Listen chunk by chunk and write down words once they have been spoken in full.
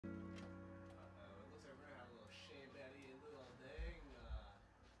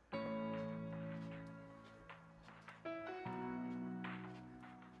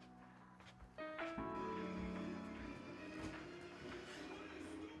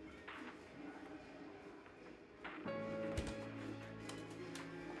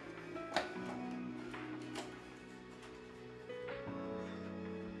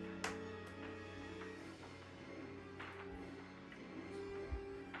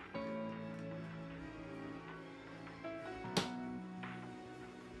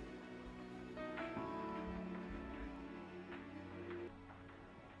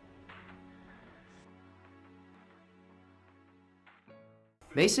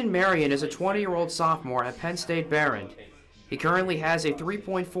Mason Marion is a 20-year-old sophomore at Penn State Behrend. He currently has a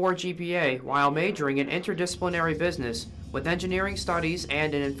 3.4 GPA while majoring in interdisciplinary business with engineering studies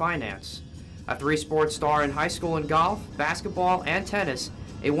and in finance. A three-sport star in high school in golf, basketball, and tennis,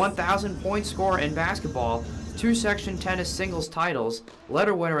 a 1,000-point scorer in basketball, 2-section tennis singles titles,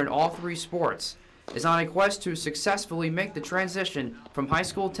 letter winner in all three sports, is on a quest to successfully make the transition from high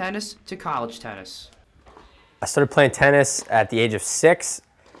school tennis to college tennis. I started playing tennis at the age of 6.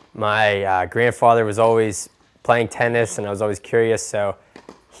 My grandfather was always playing tennis, and I was always curious, so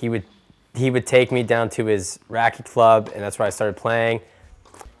he would take me down to his racket club, and that's where I started playing.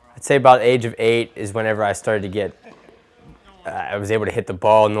 I'd say about the age of 8 is whenever I started to get, I was able to hit the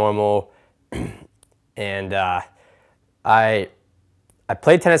ball normal, and I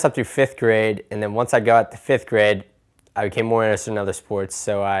played tennis up through 5th grade, and then once I got to 5th grade, I became more interested in other sports,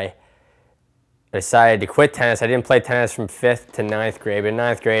 so I decided to quit tennis. I didn't play tennis from 5th to 9th grade, but in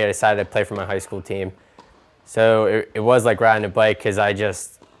 9th grade I decided to play for my high school team. So it was like riding a bike, because I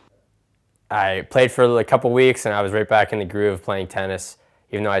played for a couple weeks and I was right back in the groove of playing tennis,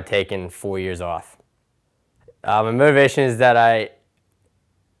 even though I'd taken 4 years off. My motivation is that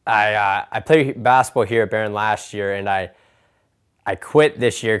I played basketball here at Behrend last year, and I quit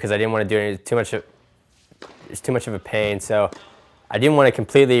this year because I didn't want to do it. It's too much of a pain, so I didn't want to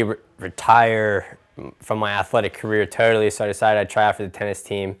completely retire from my athletic career totally, so I decided I'd try out for the tennis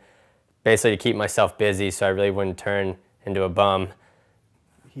team, basically to keep myself busy so I really wouldn't turn into a bum.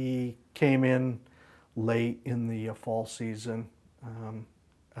 He came in late in the fall season.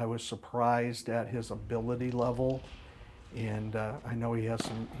 I was surprised at his ability level, and I know he had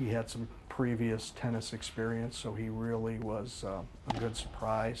some previous tennis experience, so he really was a good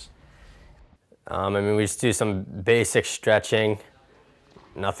surprise. I mean, we just do some basic stretching,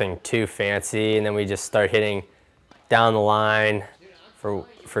 nothing too fancy, and then we just start hitting down the line for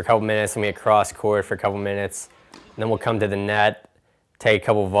a couple minutes, and we hit cross court for a couple minutes, and then we'll come to the net, take a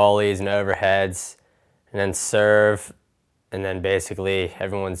couple volleys and overheads, and then serve, and then basically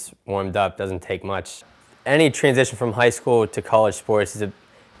everyone's warmed up. Doesn't take much. Any transition from high school to college sports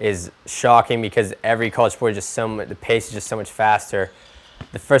is shocking, because every college sport is just the pace is just so much faster.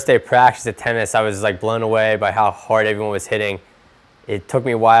 The first day of practice at tennis, I was like blown away by how hard everyone was hitting. It took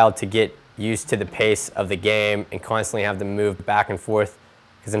me a while to get used to the pace of the game and constantly have to move back and forth,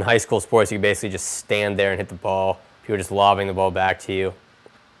 because in high school sports you basically just stand there and hit the ball. People are just lobbing the ball back to you.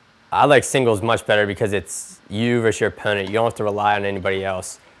 I like singles much better because it's you versus your opponent. You don't have to rely on anybody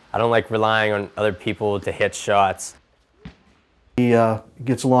else. I don't like relying on other people to hit shots. He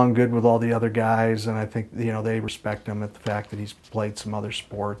gets along good with all the other guys, and I think they respect him at the fact that he's played some other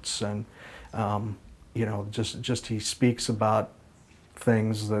sports, and just he speaks about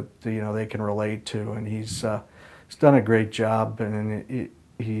things that they can relate to, and he's done a great job, and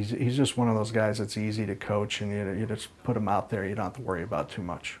he's just one of those guys that's easy to coach, and you just put him out there, you don't have to worry about too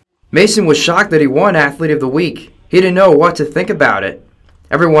much. Mason was shocked that he won Athlete of the Week. He didn't know what to think about it.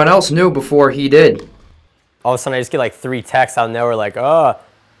 Everyone else knew before he did. All of a sudden I just get like 3 texts out of nowhere like, "Oh,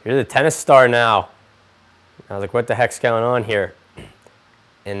 you're the tennis star now." I was like, what the heck's going on here?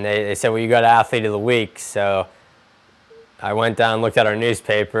 And they said, well, you got Athlete of the Week. So I went down and looked at our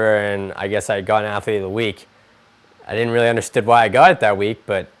newspaper, and I guess I got an Athlete of the Week. I didn't really understand why I got it that week,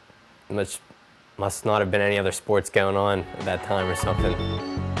 but it must not have been any other sports going on at that time or something.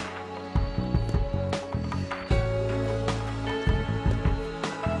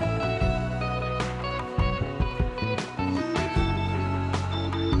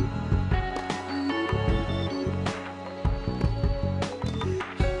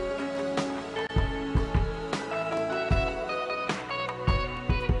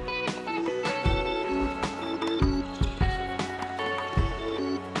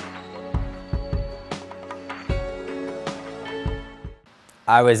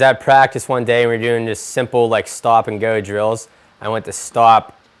 I was at practice one day and we were doing just simple like stop and go drills. I went to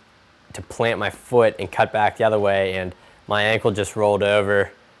stop to plant my foot and cut back the other way, and my ankle just rolled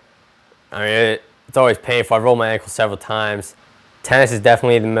over. I mean, it's always painful. I've rolled my ankle several times. Tennis is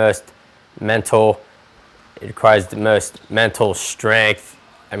definitely the most mental. It requires the most mental strength.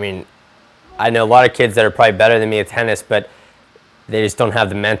 I mean, I know a lot of kids that are probably better than me at tennis, but they just don't have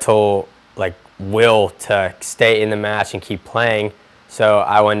the mental will to stay in the match and keep playing. So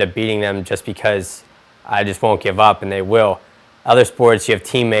I will end up beating them just because I just won't give up, and they will. Other sports, you have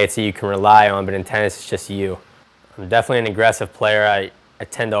teammates that you can rely on, but in tennis, it's just you. I'm definitely an aggressive player. I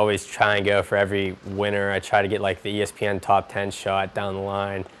tend to always try and go for every winner. I try to get like the ESPN top 10 shot down the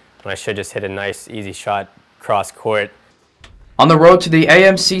line, when I should just hit a nice, easy shot cross court. On the road to the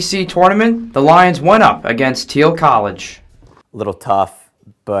AMCC tournament, the Lions went up against Thiel College. A little tough.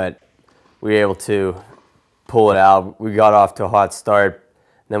 but we were able to pull it out. We got off to a hot start,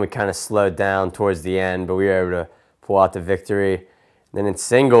 and then we kind of slowed down towards the end, but we were able to pull out the victory. And then in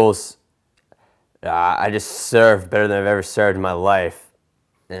singles, I just served better than I've ever served in my life,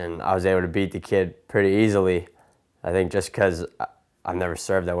 and I was able to beat the kid pretty easily, I think just because I've never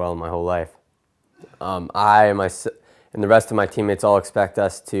served that well in my whole life. I and the rest of my teammates all expect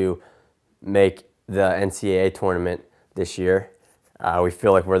us to make the NCAA tournament this year. We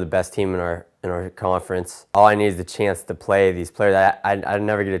feel like we're the best team in our conference. All I need is the chance to play these players. I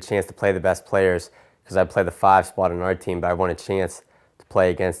never get a chance to play the best players because I play the 5 spot on our team, but I want a chance to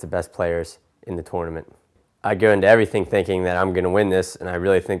play against the best players in the tournament. I go into everything thinking that I'm going to win this, and I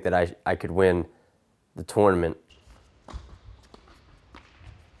really think that I could win the tournament.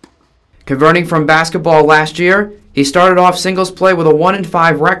 Converting from basketball last year, he started off singles play with a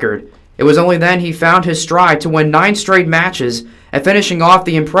 1-5 record. It was only then he found his stride to win 9 straight matches and finishing off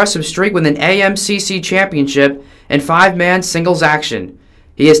the impressive streak with an AMCC championship in 5-man singles action.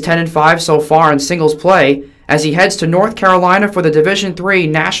 He is 10-5 so far in singles play as he heads to North Carolina for the Division III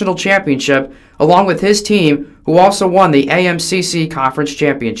National Championship along with his team, who also won the AMCC Conference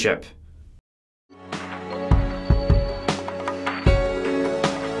Championship.